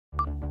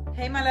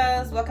Hey my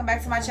loves, welcome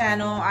back to my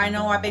channel. I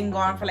know I've been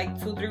gone for like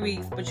 2-3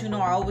 weeks, but you know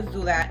I always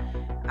do that.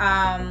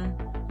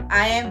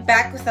 I am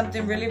back with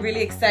something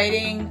really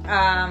exciting,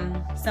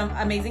 some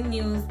amazing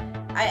news.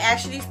 I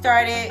actually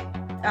started,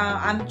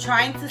 I'm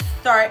trying to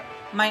start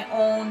my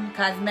own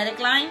cosmetic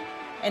line,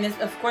 and it's,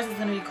 of course it's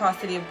going to be called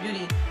City of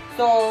Beauty.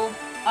 So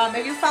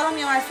if you follow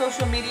me on my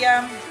social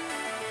media,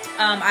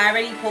 I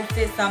already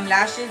posted some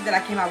lashes that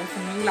I came out with,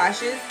 some new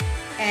lashes.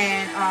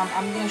 And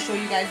I'm going to show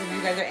you guys, if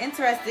you guys are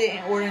interested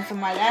in ordering some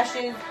of my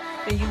lashes,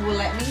 then you will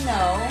let me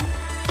know.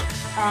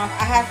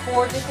 I have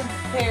 4 different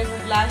pairs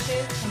of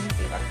lashes. Let me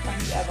see if I can find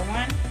the other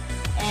one.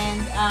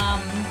 And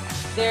I'm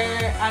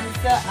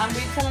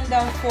retailing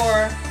them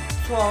for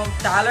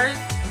 $12.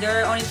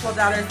 They're only $12,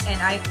 and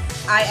I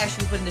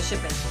actually put in the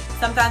shipping.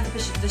 Sometimes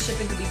the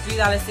shipping could be $3,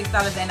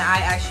 $6, and I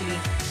actually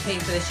pay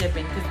for the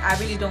shipping because I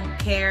really don't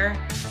care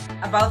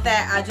about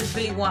that. I just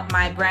really want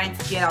my brand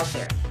to get out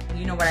there.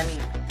 You know what I mean?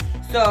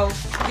 So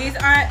these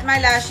are my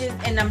lashes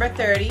in number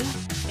 30.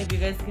 If you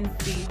guys can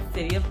see,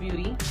 City of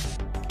Beauty.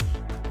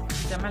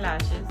 These are my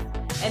lashes.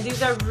 And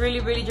these are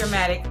really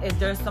dramatic.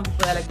 There's some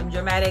people that like them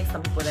dramatic,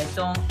 some people that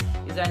don't.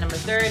 These are number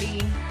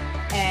 30.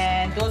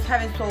 And those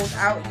haven't sold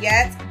out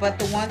yet, but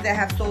the ones that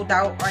have sold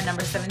out are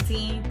number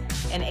 17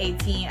 and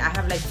 18. I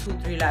have like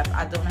 2-3 left.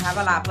 I don't have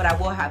a lot, but I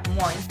will have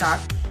more in stock.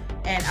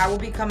 And I will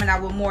be coming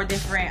out with more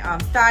different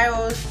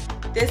styles.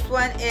 This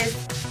one is,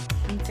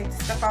 let me take the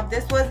stuff off.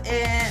 This was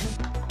in,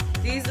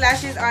 these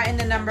lashes are in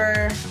the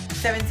number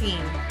 17,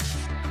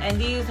 and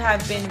these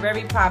have been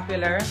very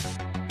popular,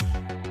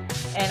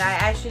 and I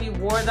actually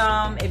wore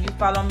them. If you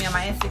follow me on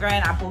my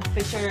Instagram, I post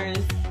pictures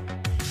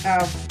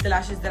of the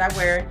lashes that I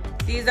wear.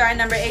 These are in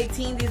number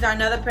 18. These are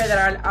another pair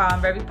that are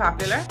very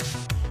popular,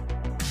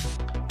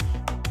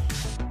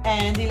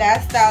 and the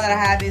last style that I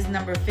have is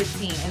number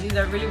 15, and these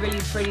are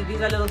really pretty. These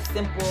are a little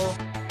simple,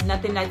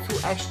 nothing like too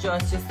extra.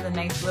 It's just a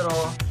nice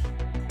little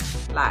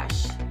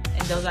lash,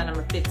 and those are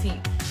number 15.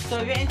 So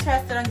if you're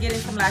interested in getting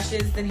some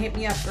lashes, then hit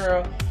me up,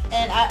 girl.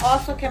 And I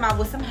also came out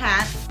with some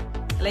hats.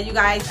 Let you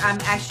guys, I'm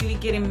actually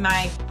getting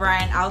my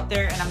brand out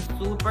there, and I'm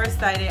super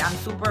excited. I'm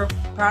super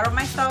proud of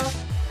myself.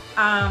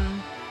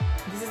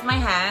 This is my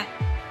hat,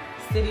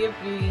 City of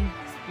Beauty.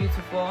 It's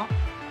beautiful,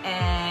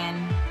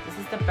 and this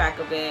is the back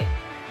of it.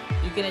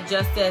 You can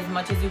adjust it as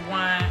much as you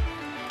want,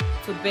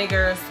 to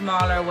bigger,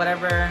 smaller,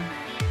 whatever.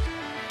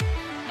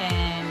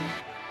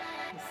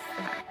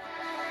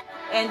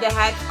 And the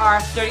hats are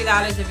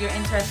 $30 if you're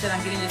interested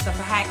in getting yourself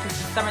a hat, because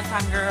it's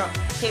summertime, girl.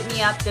 Hit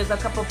me up. There's a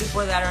couple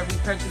people that are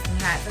repurchasing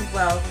hats as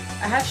well.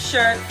 I have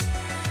shirts.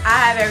 I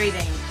have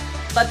everything.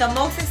 But the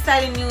most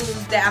exciting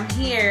news that I'm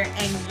here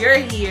and you're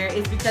here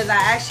is because I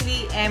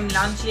actually am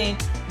launching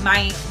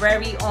my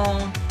very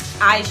own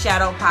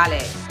eyeshadow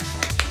palette.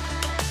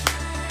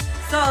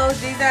 So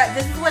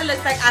this is what it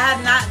looks like. I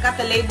have not got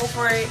the label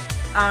for it.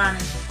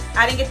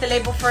 I didn't get the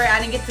label for it.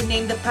 I didn't get to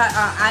name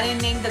I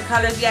didn't name the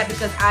colors yet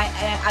because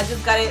I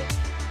just got it.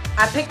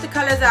 I picked the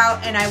colors out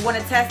and I want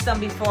to test them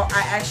before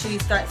I actually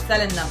start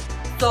selling them.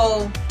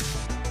 So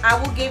I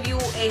will give you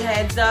a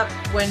heads up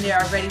when they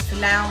are ready to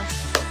launch.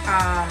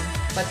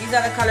 But these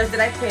are the colors that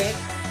I picked.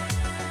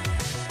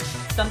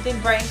 Something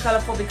bright and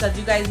colorful, because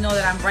you guys know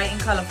that I'm bright and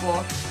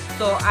colorful.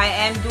 So I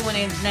am doing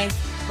a nice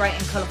bright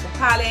and colorful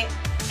palette.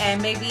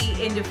 And maybe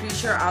in the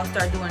future I'll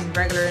start doing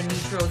regular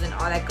neutrals and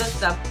all that good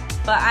stuff.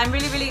 But I'm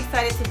really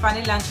excited to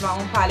finally launch my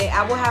own palette.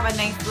 I will have a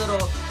nice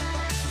little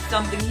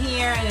something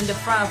here, and in the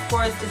front, of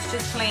course, it's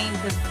just plain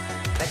because,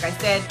 like I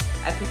said,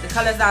 I picked the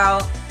colors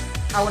out.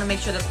 I want to make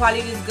sure the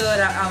quality is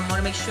good. I want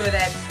to make sure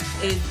that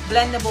it's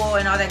blendable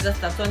and all that good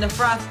stuff. So in the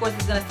front, of course,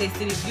 it's going to say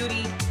City of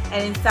Beauty,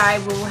 and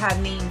inside we will have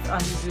names on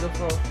these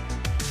beautiful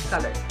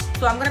colors.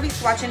 So I'm going to be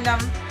swatching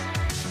them.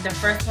 The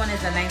first one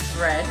is a nice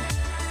red.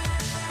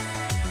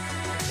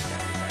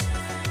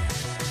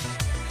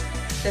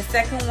 The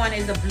second one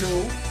is a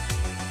blue.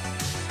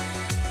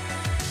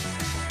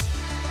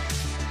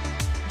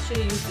 I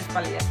should have used this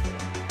palette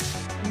yesterday.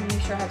 Let me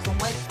make sure I have some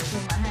white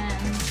in my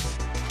hand.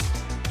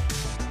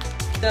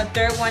 The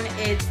third one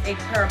is a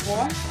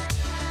purple.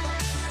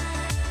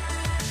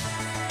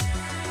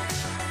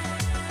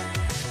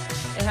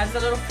 It has a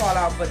little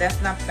fallout, but that's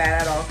not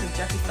bad at all because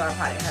Jeffree Star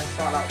palette has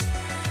fallout.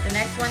 The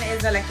next one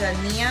is like a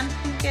neon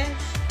pinkish.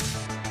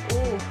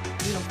 Ooh,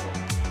 beautiful.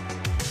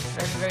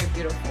 Very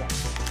beautiful.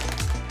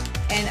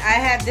 And I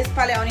have, this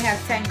palette only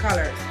has 10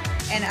 colors.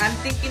 And I'm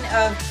thinking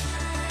of,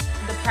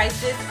 the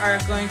prices are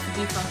going to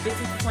be from $15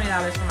 to $20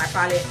 for my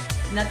palette.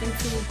 Nothing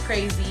too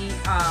crazy.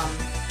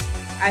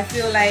 I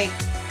feel like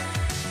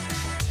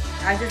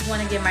I just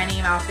want to get my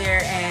name out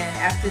there, and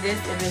after this,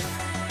 if it's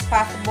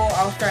possible,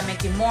 I'll start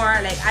making more.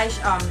 Like I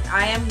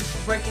am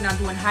working on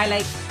doing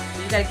highlights, so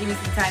you gotta give me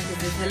some time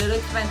because it's a little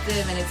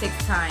expensive and it takes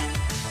time.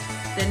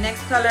 The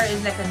next color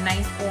is like a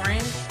nice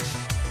orange.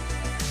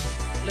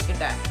 Look at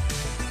that.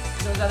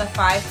 Those are the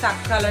 5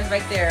 top colors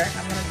right there.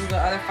 I'm gonna do the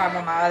other 5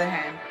 on my other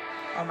hand,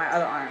 on my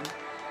other arm.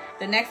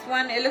 The next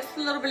one, it looks a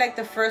little bit like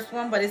the first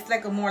one, but it's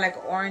like a more like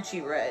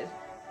orangey red.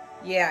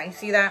 Yeah, you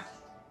see that?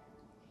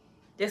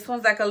 This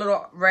one's like a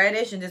little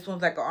reddish and this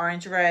one's like an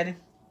orange red.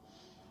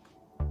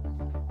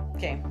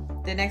 Okay,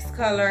 the next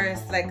color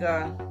is like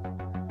a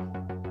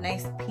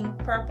nice pink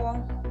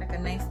purple, like a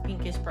nice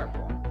pinkish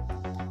purple.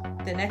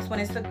 The next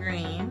one is the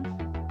green.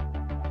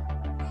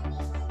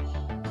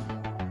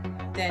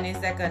 Then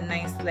it's like a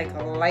nice, like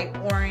a light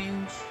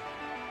orange.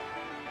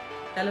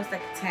 That looks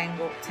like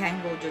Tango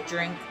the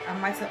drink.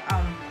 I'm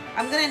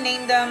gonna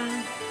name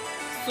them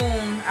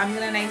soon.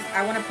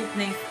 I wanna pick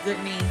nice, good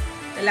names.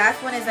 The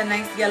last one is a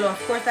nice yellow. Of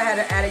course, I had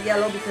to add a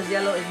yellow because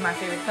yellow is my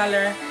favorite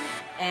color,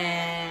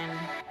 and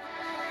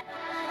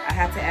I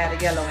had to add a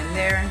yellow in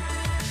there.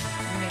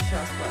 Let me make sure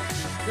it's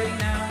good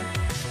enough.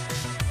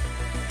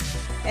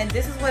 And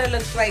this is what it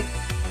looks like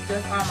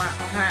just on my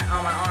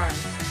arm.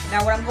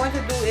 Now what I'm going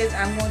to do is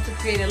I'm going to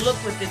create a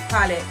look with this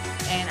palette,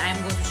 and I'm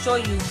going to show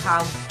you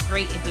how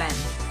great it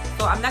blends.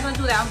 So I'm not going to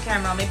do that on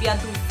camera. Maybe I'll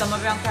do some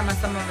of it on camera,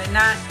 some of it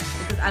not,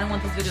 because I don't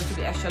want this video to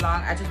be extra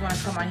long. I just want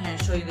to come on here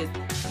and show you this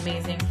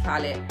amazing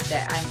palette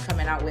that I'm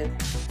coming out with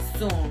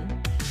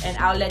soon. And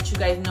I'll let you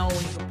guys know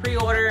when you can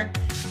pre-order.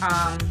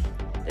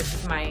 This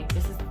is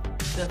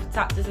the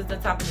top and this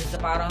is the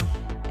bottom.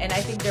 And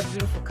I think they're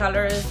beautiful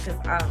colors because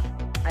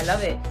I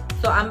love it.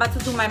 So I'm about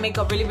to do my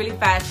makeup really, really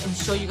fast and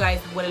show you guys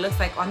what it looks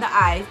like on the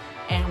eyes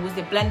and was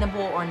it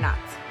blendable or not.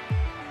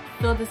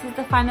 So this is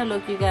the final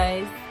look, you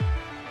guys.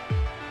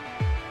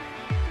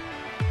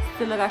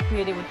 The look I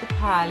created with the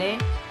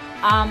palette.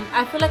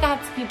 I feel like I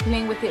have to keep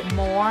playing with it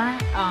more. I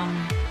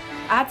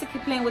have to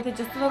keep playing with it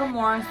just a little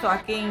more so I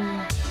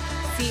can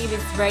see if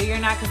it's ready or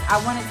not, because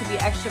I want it to be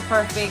extra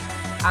perfect.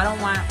 I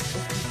don't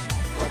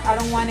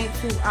want it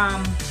to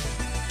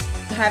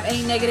have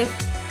any negative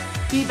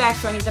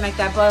feedbacks or anything like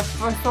that, but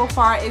for so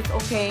far it's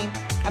okay.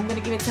 I'm gonna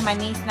give it to my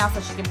niece now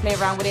so she can play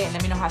around with it and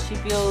let me know how she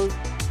feels,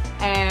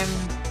 and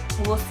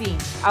we'll see.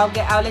 I'll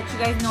let you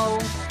guys know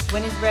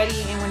when it's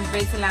ready and when it's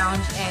ready to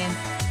lounge. And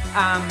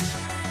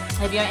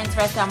if you're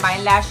interested in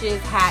buying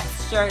lashes,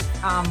 hats, shirts,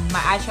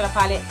 my eyeshadow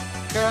palette,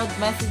 girls,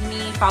 message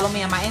me, follow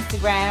me on my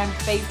Instagram,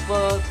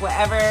 Facebook,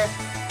 whatever.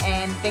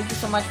 And thank you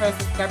so much for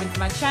subscribing to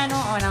my channel,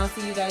 and I'll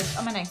see you guys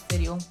on my next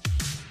video.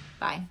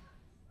 Bye.